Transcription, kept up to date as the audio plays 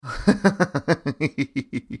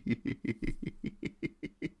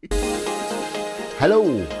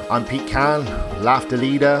Hello, I'm Pete Can, laughter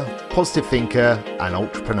leader, positive thinker and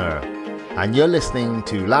entrepreneur. And you're listening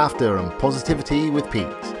to Laughter and Positivity with Pete,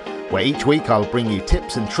 where each week I'll bring you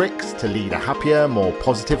tips and tricks to lead a happier, more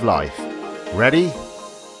positive life. Ready?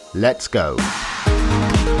 Let's go.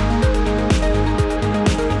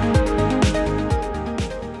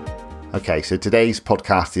 Okay, so today's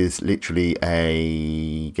podcast is literally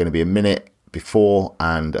going to be a minute before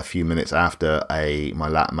and a few minutes after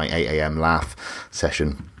my 8 a.m. laugh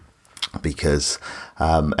session, because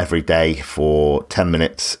every day for 10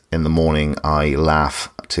 minutes in the morning I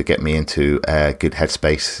laugh to get me into a good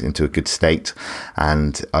headspace, into a good state,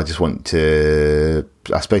 and I just want to,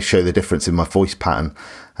 I suppose, show the difference in my voice pattern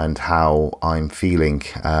and how I'm feeling.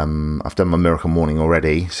 I've done my miracle morning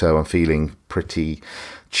already, so I'm feeling pretty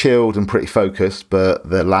chilled and pretty focused, but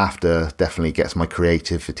the laughter definitely gets my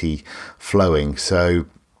creativity flowing. So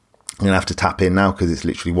I'm gonna have to tap in now because it's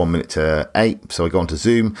literally 1 minute to 8. So I go onto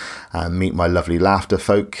Zoom and meet my lovely laughter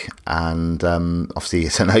folk, and obviously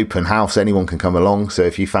it's an open house, anyone can come along. So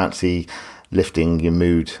if you fancy lifting your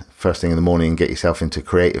mood first thing in the morning and get yourself into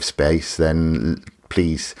creative space, then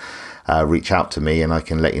please reach out to me and I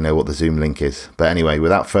can let you know what the Zoom link is. But anyway,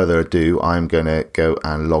 without further ado, I'm going to go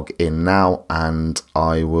and log in now, and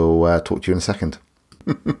I will talk to you in a second.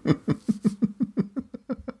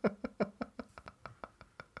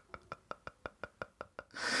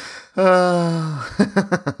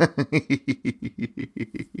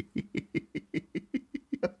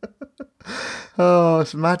 Oh,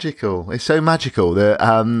 it's magical. It's so magical that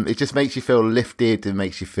it just makes you feel lifted. It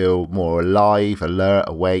makes you feel more alive, alert,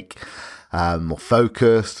 awake, more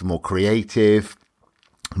focused, more creative,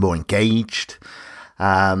 more engaged,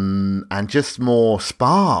 and just more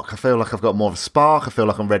spark. I feel like I've got more of a spark. I feel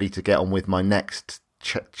like I'm ready to get on with my next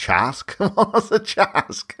task. What's a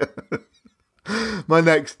task? My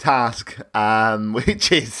next task,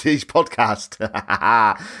 which is this podcast.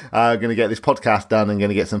 I'm going to get this podcast done and going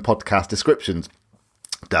to get some podcast descriptions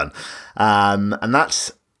done. And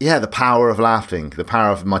that's, the power of laughing, the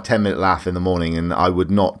power of my 10-minute laugh in the morning. And I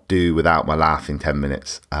would not do without my laugh in 10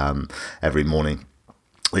 minutes every morning.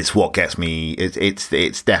 It's what gets me.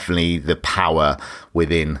 It's definitely the power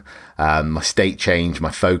within my state change, my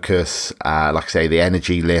focus, like I say, the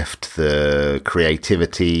energy lift, the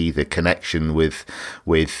creativity, the connection with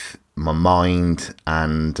my mind,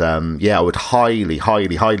 and I would highly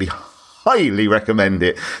recommend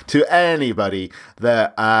it to anybody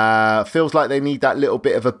that feels like they need that little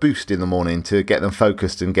bit of a boost in the morning to get them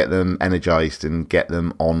focused and get them energized and get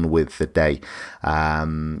them on with the day.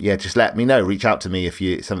 Just let me know. Reach out to me if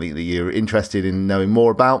it's something that you're interested in knowing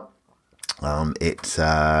more about.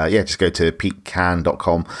 Just go to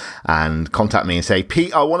petecan.com and contact me and say,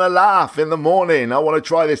 Pete, I want to laugh in the morning. I want to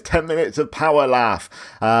try this 10 minutes of power laugh,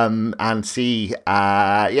 and see,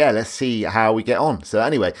 let's see how we get on. So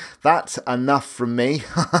anyway, that's enough from me.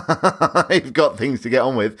 I've got things to get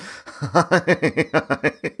on with.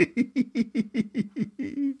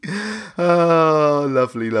 Oh,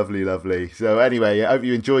 lovely. So anyway, I hope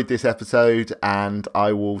you enjoyed this episode, and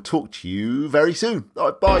I will talk to you very soon. All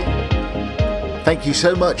right, bye. Thank you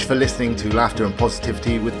so much for listening to Laughter and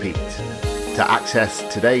Positivity with Pete. To access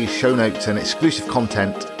today's show notes and exclusive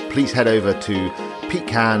content, please head over to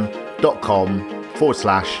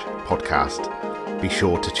petecan.com/podcast. Be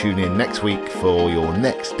sure to tune in next week for your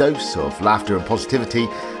next dose of laughter and positivity.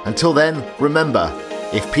 Until then, remember,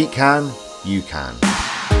 if Pete can, you can.